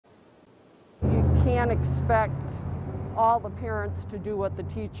can't expect all the parents to do what the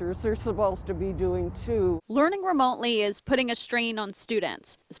teachers are supposed to be doing too. Learning remotely is putting a strain on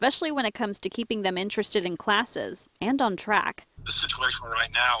students, especially when it comes to keeping them interested in classes and on track. The situation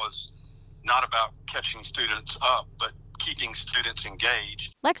right now is not about catching students up, but keeping students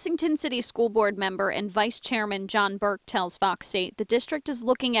engaged. Lexington City School Board member and Vice Chairman John Burke tells Fox 8 the district is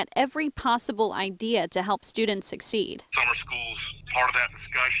looking at every possible idea to help students succeed. Summer school's part of that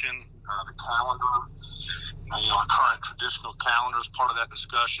discussion. The calendar, our current traditional calendar is part of that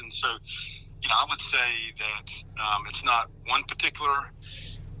discussion. So, I would say that it's not one particular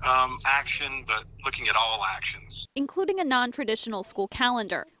action, but looking at all actions. Including a non-traditional school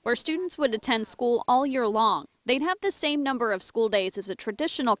calendar, where students would attend school all year long. They'd have the same number of school days as a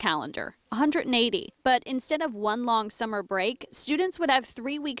traditional calendar, 180. But instead of one long summer break, students would have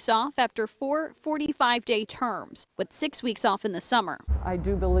 3 weeks off after 4 45-day terms, with 6 weeks off in the summer. I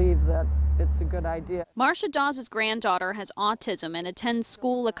do believe that it's a good idea. Marcia Dawes' granddaughter has autism and attends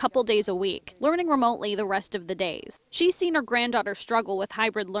school a couple days a week, learning remotely the rest of the days. She's seen her granddaughter struggle with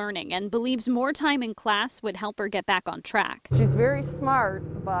hybrid learning and believes more time in class would help her get back on track. She's very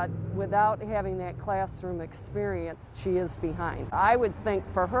smart, but without having that classroom experience, she is behind. I would think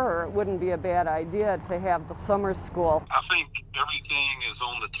for her it wouldn't be a bad idea to have the summer school. I think everything is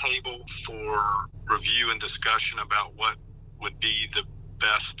on the table for review and discussion about what would be the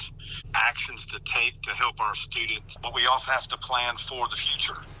best actions to take to help our students. But we also have to plan for the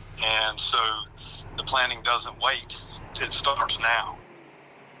future. And so the planning doesn't wait, it starts now.